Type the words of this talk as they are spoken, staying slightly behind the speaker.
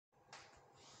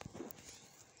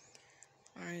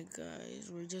Alright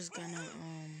guys, we're just gonna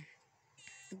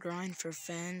grind for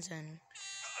fans and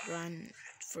grind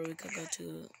for we could go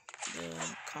to the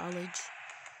college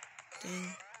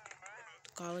thing.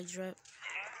 The college rep.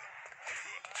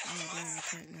 Oh damn, I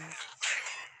can't move.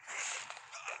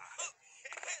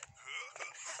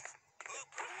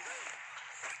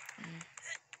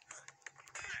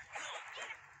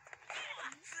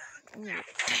 Oh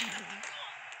damn.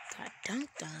 Got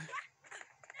dunked on.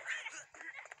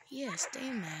 Yeah, stay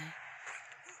mad.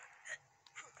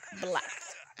 Black.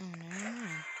 Oh, never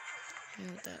mind.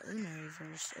 With that Una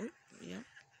reverse. Oh, yep.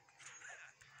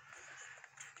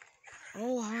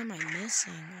 Oh, how am I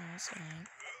missing? Oh, that's fine.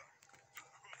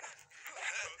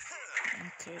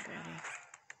 Okay, buddy.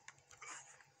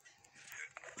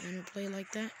 You wanna play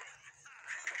like that?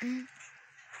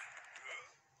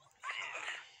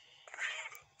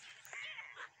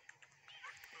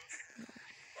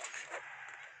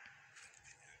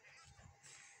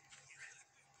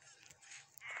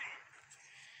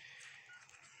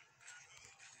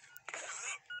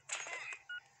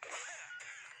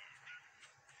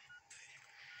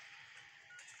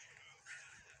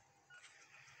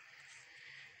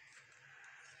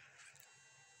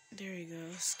 There he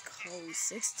goes. Cole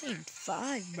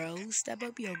 16-5, bro. Step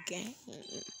up your game.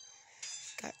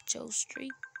 Got Joe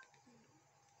Street.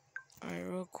 Alright,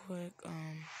 real quick.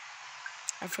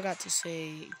 I forgot to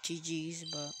say GG's,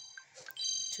 but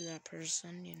to that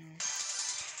person, you know.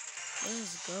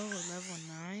 Let's go with level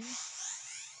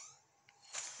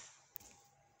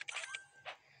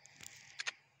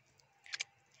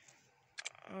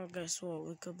 9. Oh, guess what?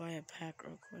 We could buy a pack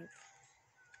real quick.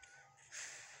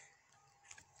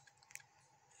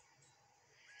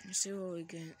 Let's see what we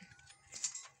get.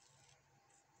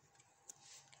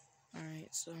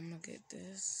 Alright, so I'm gonna get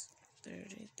this.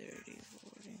 30, 30,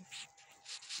 40.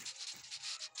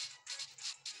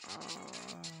 Oh,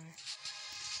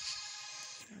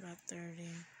 I got 30.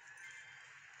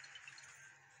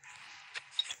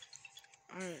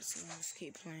 Alright, so let's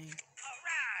keep playing.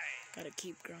 Gotta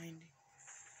keep grinding.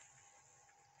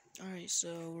 Alright,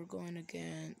 so we're going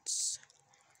against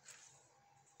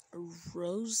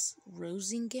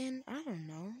Rosingen? I don't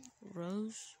know.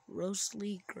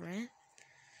 Rosalie Grant?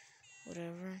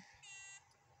 Whatever.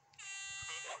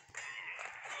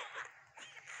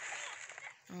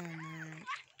 Oh man.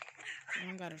 You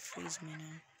don't gotta freeze me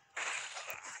now.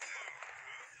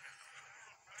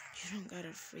 You don't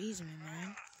gotta freeze me,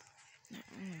 man. No,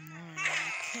 oh my. I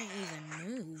can't even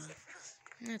move.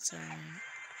 That's alright.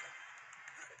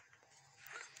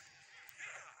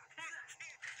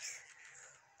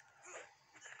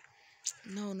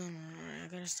 No. I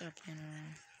gotta stop playing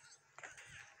around.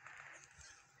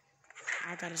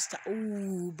 I gotta stop.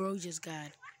 Ooh, bro just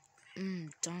got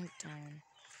dunked on.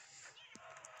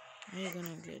 How you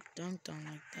gonna get dunked on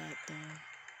like that, though?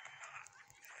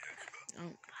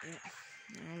 Oh, yeah.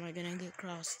 How am I gonna get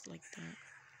crossed like that?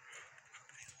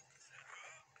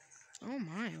 Oh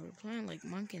my, we're playing like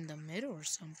Monk in the middle or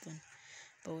something.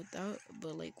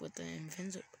 But like with the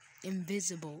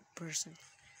invisible person.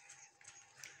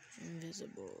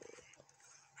 Invisible.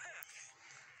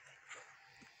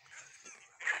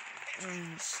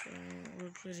 So we're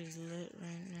pretty lit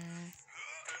right now.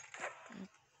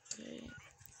 Okay.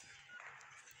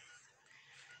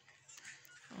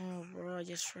 Oh, bro, I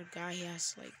just forgot he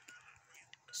has like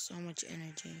so much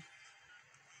energy.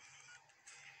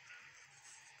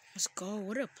 Let's go.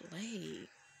 What a play.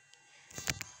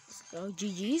 Let's go.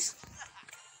 GG's.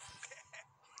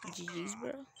 GG's,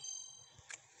 bro.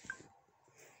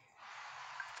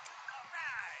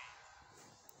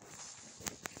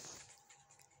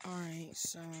 Alright,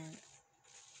 so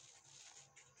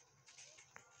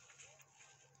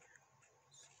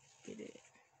get it.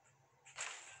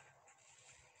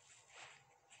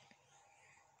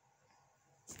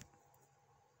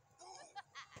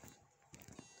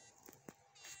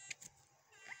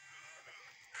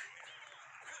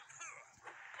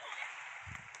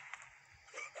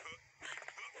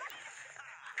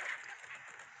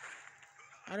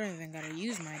 I don't even gotta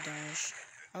use my dash.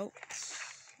 Oh,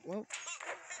 whoa.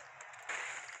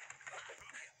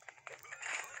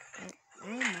 Oh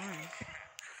my.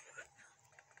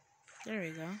 There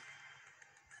we go.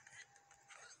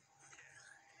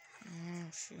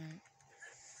 Oh shit.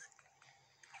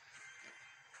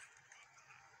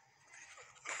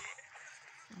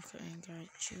 Okay,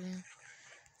 got you.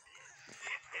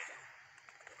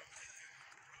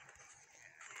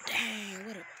 Dang,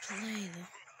 what a play though.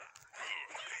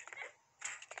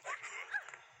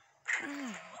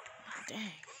 Oh,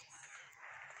 dang.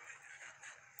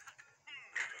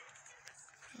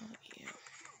 Oh yeah.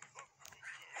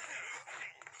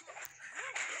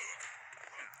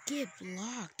 get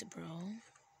blocked, bro.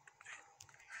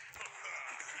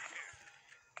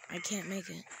 I can't make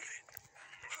it.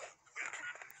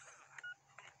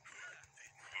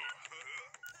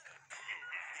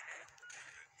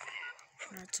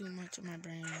 Not too much of my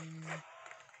brain.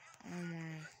 Oh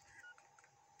my.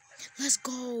 Let's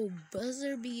go.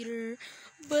 Buzzer beater.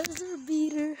 Buzzer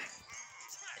beater.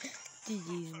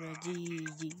 GG's, bro.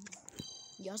 GG.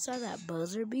 Y'all saw that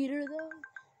buzzer beater, though?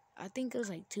 I think it was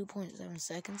like 2.7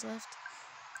 seconds left.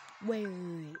 Wait.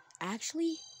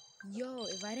 Actually, yo,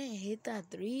 if I didn't hit that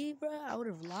 3, bro, I would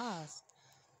have lost.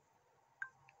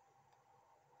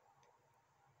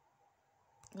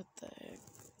 What the heck?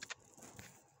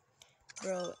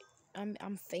 Bro,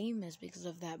 I'm famous because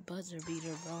of that buzzer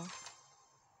beater, bro.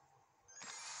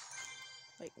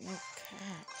 Like, no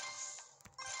cap.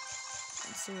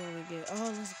 Let's see what we get.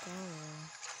 Oh, let's go.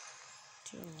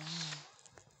 Too long.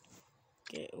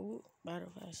 Get, ooh,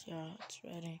 battle pass, y'all. It's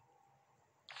ready.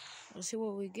 Let's see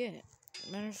what we get.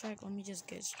 Matter of fact, let me just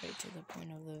get straight to the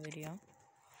point of the video.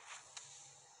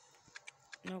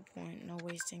 No point, no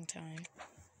wasting time.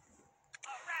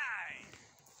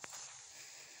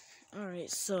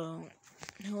 Alright, so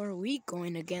who are we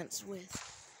going against with?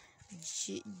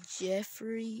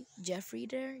 Jeffrey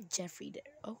there?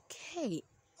 Okay.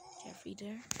 Jeffrey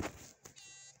there.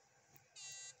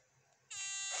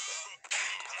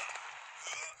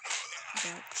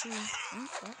 Got you. Oh,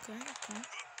 okay.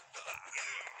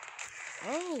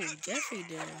 Oh, Jeffrey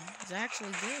there. It's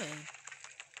actually good.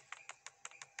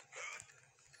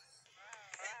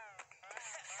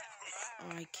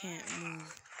 Oh, I can't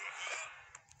move.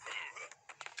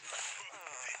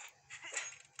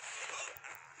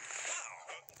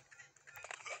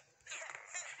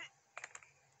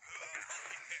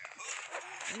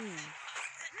 Ooh.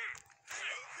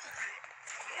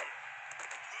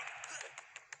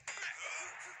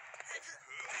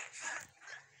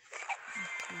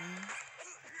 Okay.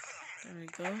 There we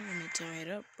go. Let me tie it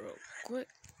up real quick.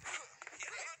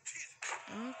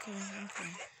 Okay.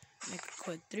 Make a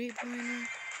quick 3-pointer.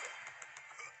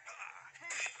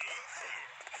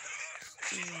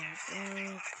 Do that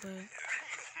real quick.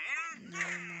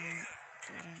 Never mind.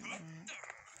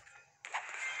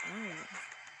 Oh.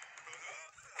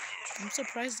 I'm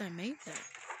surprised I made that.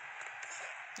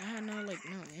 I had no energy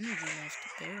left,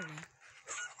 barely.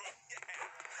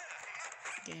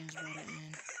 Game's about to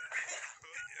end.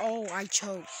 Oh, I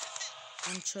choked.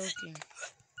 I'm choking.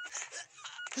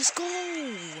 Let's go!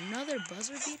 Another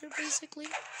buzzer beater, basically.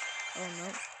 Oh,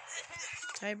 nope.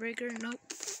 Tiebreaker? Nope.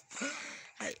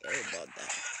 I airballed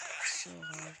that so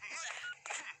hard.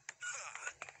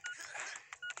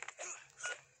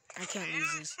 I can't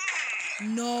lose this.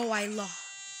 No, I lost.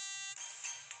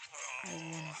 I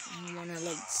wanna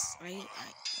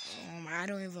I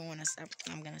don't even wanna stop.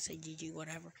 I'm gonna say GG,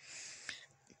 whatever.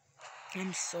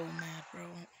 I'm so mad, bro.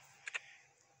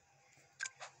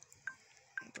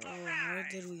 Bro, how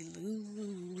did we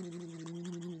lose?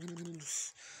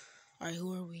 Alright,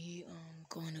 who are we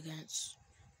going against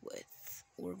with?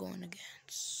 We're going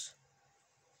against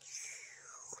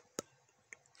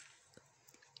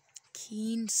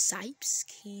Ken,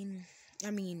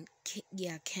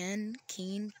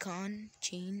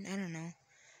 Cheen, I don't know.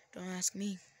 Don't ask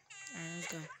me. Alright, let's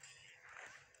go.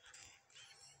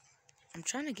 I'm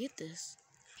trying to get this.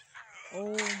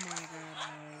 Oh my god,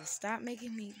 bro. Stop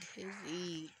making me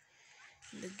dizzy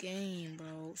in the game,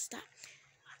 bro. Stop.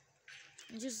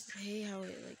 I just hate how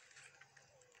it,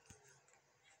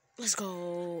 let's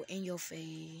go. In your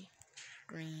face.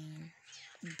 Green.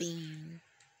 Bean.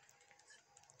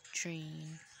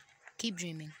 Dream. Keep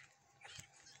dreaming.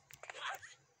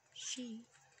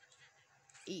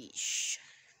 Eesh.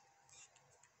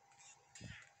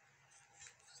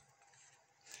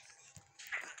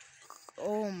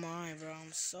 Oh my, bro.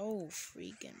 I'm so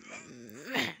freaking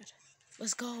mad.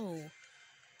 Let's go.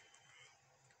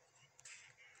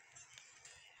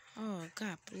 Oh, it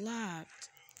got blocked.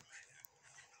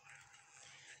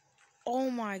 Oh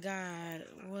my god.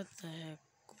 What the heck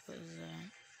was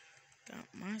that? Got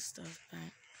my stuff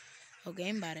back. Oh,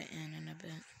 game about to end in a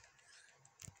bit.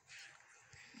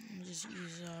 Let me just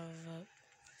use all of up.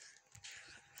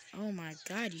 Oh my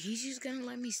god. He's just gonna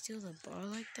let me steal the ball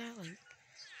like that? Like,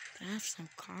 can I have some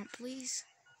comp, please?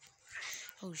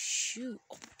 Oh, shoot.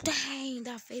 Oh, dang.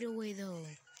 That fade away, though.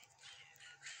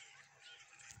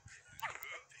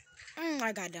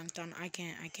 I got dunked on. I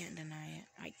can't deny it.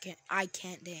 I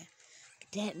can't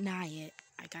deny it.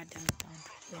 I got dunked on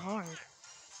pretty hard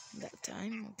that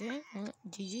time. Okay, well,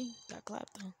 GG. Got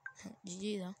clapped though.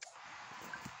 GG though.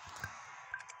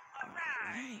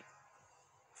 Alright.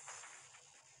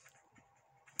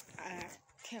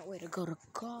 can't wait to go to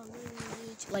college.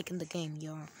 Like in the game,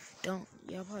 y'all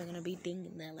probably gonna be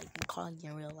thinking that like in college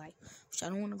in real life. Which I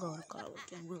don't wanna go to college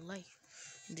in real life.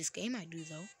 In this game I do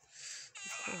though.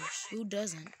 Of course. Who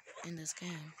doesn't in this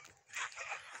game?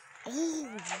 Oh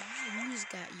wow, you just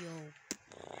got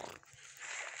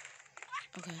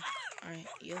Okay. Alright,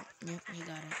 yep, he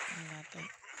got it. He got that.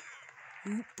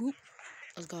 Boop boop.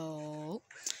 Let's go.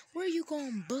 Where are you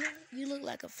going, bud? You look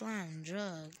like a flying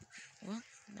drug. Well,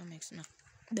 that makes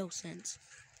no sense.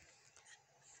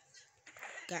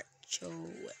 Got your...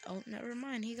 Oh, never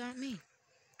mind. He got me.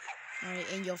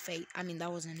 Alright, in your face. I mean,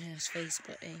 that wasn't his face,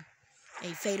 but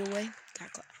a fade away.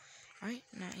 Got clapped. Alright,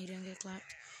 nah, he didn't get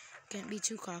clapped. Can't be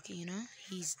too cocky, you know?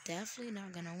 He's definitely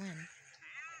not gonna win.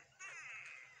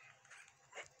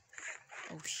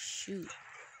 Oh, shoot.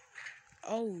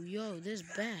 Oh, yo, this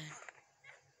bad.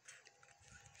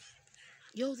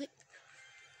 Yo,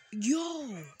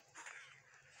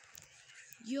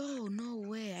 Yo, no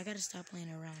way. I gotta stop playing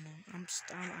around now.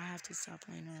 I have to stop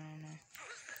playing around now.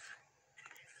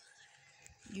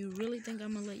 You really think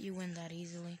I'm gonna let you win that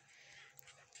easily?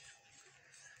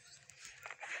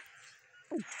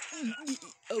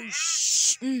 Oh,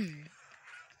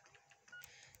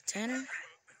 Tanner?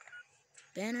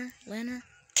 Banner? Lanner?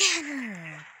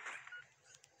 Canner!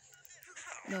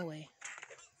 No way.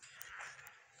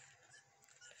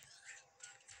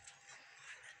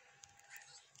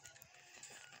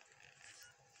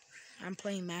 I'm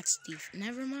playing max defense.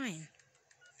 Never mind.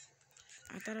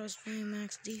 I thought I was playing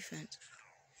max defense.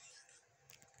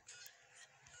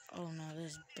 Oh no,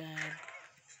 this is bad.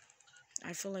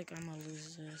 I feel like I'm gonna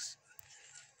lose this.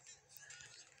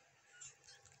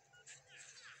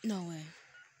 No way.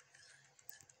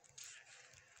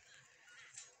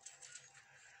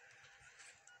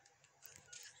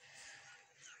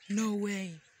 No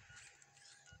way.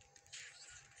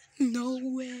 No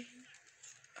way.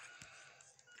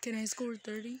 Can I score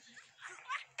 30?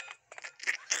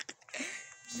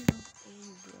 No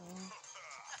way, bro.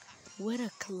 What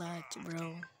a clutch,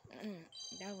 bro.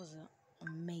 That was an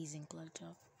amazing clutch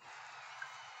up.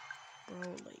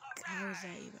 Bro, like, how is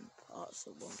that even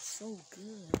possible? I'm so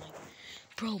good. Like,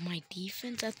 bro, my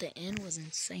defense at the end was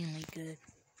insanely good.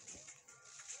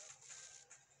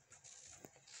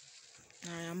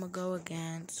 Alright, I'm gonna go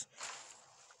against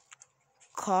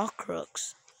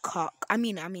Cockroaks. Cole. Oh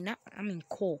my, I said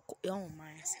Cole.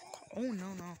 Oh no.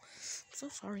 I'm so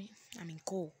sorry.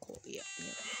 Cole. Yeah.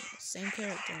 Same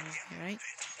character as me, right?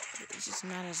 It's just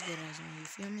not as good as me. You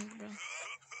feel me, bro?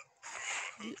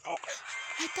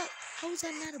 How is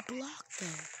that not a block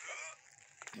though?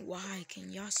 Why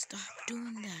can y'all stop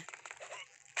doing that?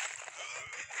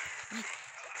 Like,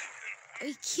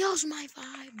 it kills my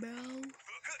vibe, bro.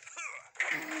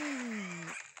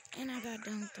 And I got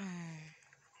dunked on.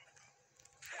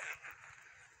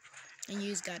 And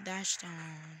you just got dashed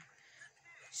on.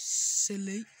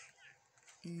 Silly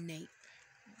Nate.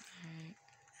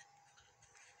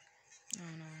 No.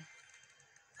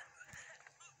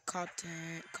 Caught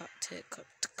it.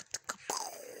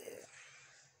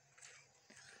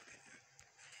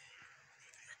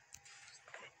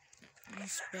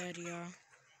 That's bad, y'all.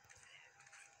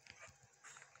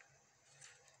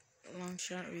 Long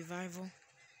shot revival.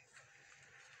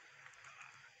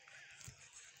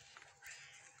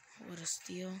 What a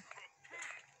steal.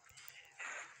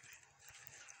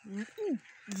 You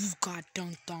got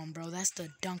dunked on, bro. That's the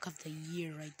dunk of the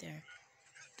year right there.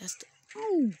 That's the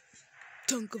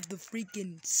dunk of the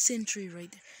freaking century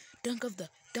right there. Dunk of the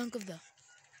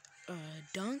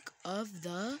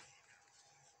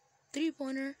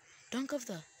 3-pointer. Dunk of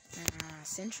the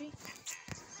century.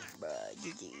 Bruh,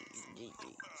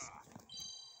 GG's.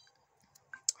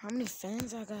 How many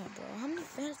fans I got, bro? How many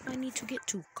fans do I need to get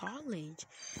to college?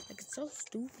 Like, it's so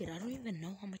stupid. I don't even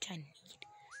know how much I need.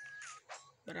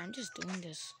 But I'm just doing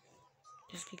this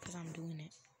just because I'm doing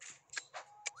it.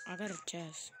 I got a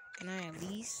chest. Can I at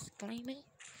least claim it?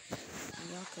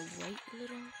 Y'all could wait a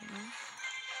little, you know?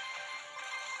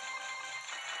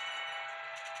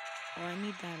 Oh, I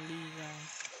need that lead, guy.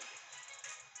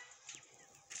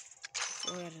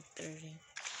 4 out of 30.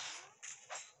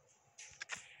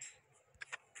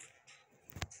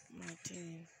 My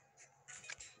team.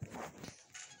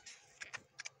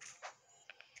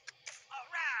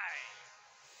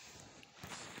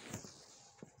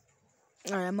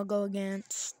 Alright, I'm gonna go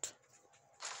against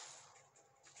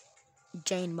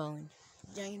Jane Moan.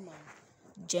 I'm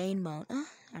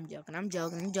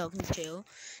joking. Chill.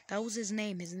 That was his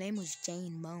name. His name was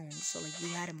Jane Moan. So, like, you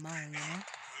had to moan, you know?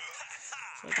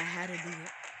 So, like, I had to do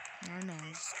it. I don't know.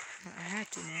 I had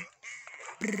to, man.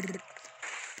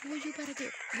 Boy, you better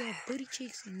get your booty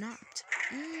cheeks knocked.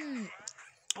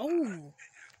 Oh,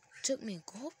 took me a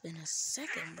gulp in a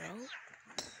second, bro.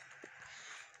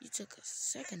 You took a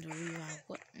second to revive.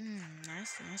 What?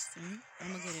 Nice thing.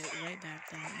 I'm gonna get it right back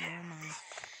then. Never mind.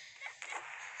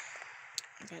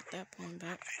 I got that point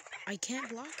back. I can't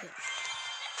block it.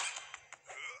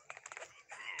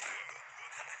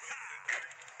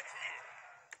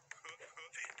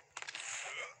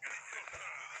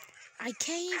 I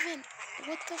can't even.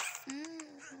 What the?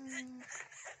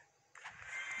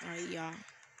 Alright, y'all.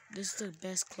 This is the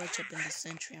best clutch up in the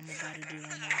century I'm about to do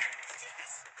right now.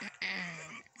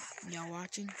 Y'all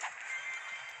watching?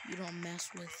 You don't mess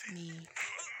with me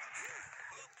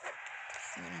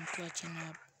when I'm clutching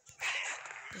up.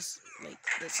 This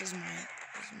is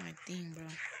my thing, bro.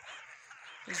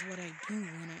 This is what I do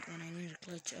when I need to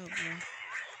clutch up, bro.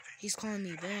 He's calling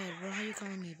me bad, bro. How you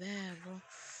calling me bad, bro?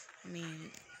 I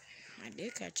mean, I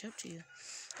did catch up to you.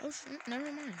 Oh,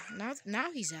 never mind.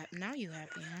 Now he's happy. Now you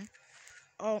happy, huh?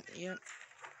 Oh, yep.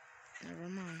 Never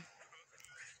mind.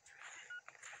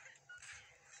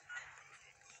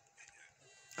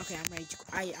 Okay, I'm ready to.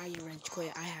 I am ready to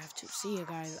quit. I have to. See you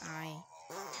guys.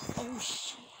 Oh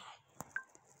shit,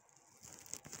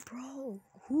 bro.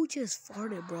 Who just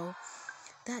farted, bro?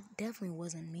 That definitely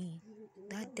wasn't me.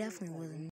 That definitely wasn't me.